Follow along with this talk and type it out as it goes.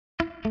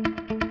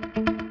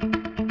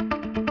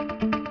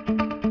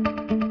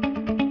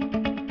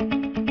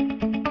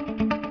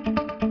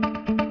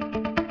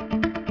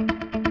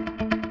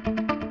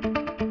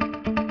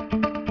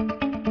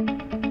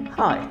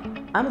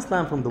I'm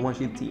Islam from the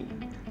 1Sheeld team.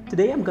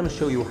 Today I'm going to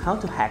show you how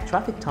to hack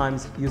traffic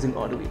times using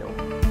Arduino.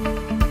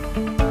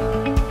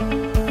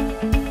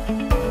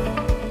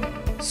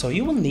 So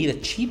you will need a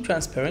cheap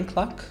transparent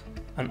clock,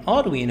 an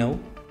Arduino,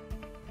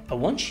 a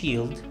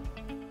 1Sheeld,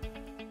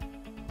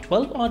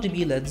 12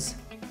 RGB LEDs,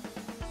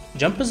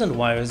 jumpers and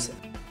wires,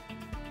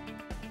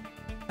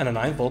 and a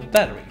 9-volt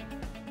battery.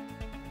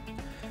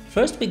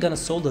 First we're going to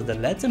solder the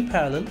LEDs in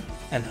parallel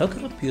and hook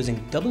it up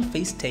using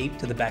double-faced tape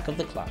to the back of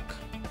the clock.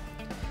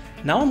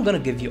 Now I'm going to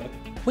give you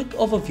a quick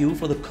overview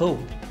for the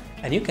code,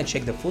 and you can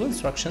check the full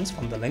instructions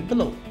from the link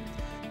below.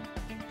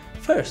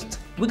 First,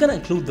 we're going to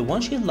include the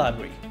 1Sheeld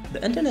library,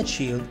 the Internet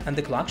Shield, and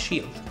the Clock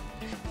Shield.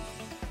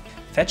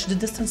 Fetch the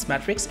distance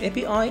matrix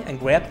API and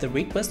grab the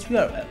request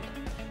URL.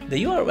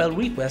 The URL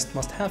request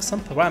must have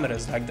some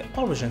parameters like the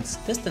origins,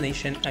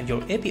 destination, and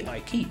your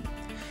API key.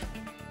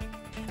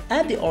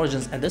 Add the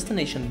origins and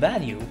destination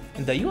value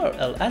in the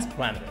URL as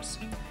parameters.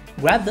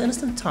 Grab the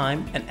instant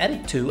time and add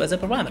it to as a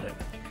parameter.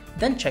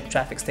 Then check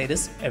traffic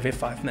status every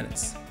 5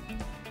 minutes.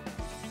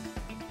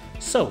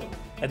 So,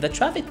 if the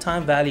traffic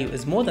time value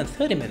is more than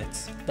 30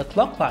 minutes, the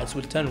clock lights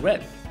will turn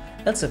red.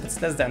 Else if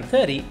it's less than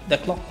 30, the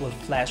clock will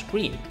flash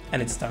green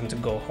and it's time to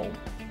go home.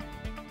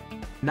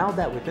 Now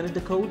that we finished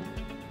the code,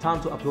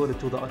 time to upload it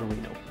to the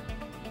Arduino.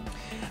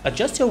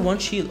 Adjust your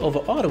 1Sheeld over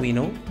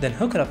Arduino, then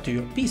hook it up to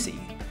your PC.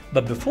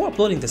 But before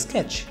uploading the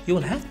sketch, you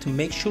will have to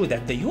make sure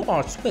that the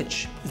UART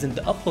switch is in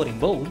the uploading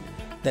mode,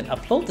 then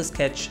upload the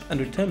sketch and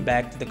return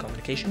back to the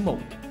communication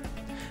mode.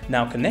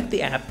 Now connect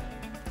the app,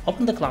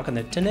 open the clock and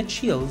the Internet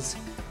Shields,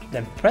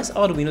 then press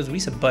Arduino's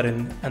reset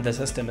button and the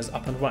system is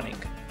up and running.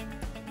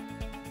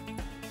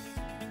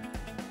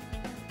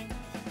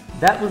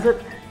 That was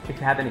it. If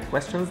you have any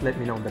questions, let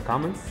me know in the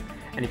comments,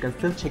 and you can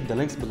still check the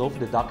links below for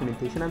the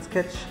documentation and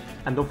sketch,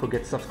 and don't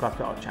forget to subscribe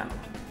to our channel.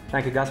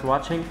 Thank you guys for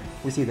watching.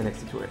 We'll see you in the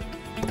next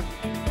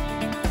tutorial.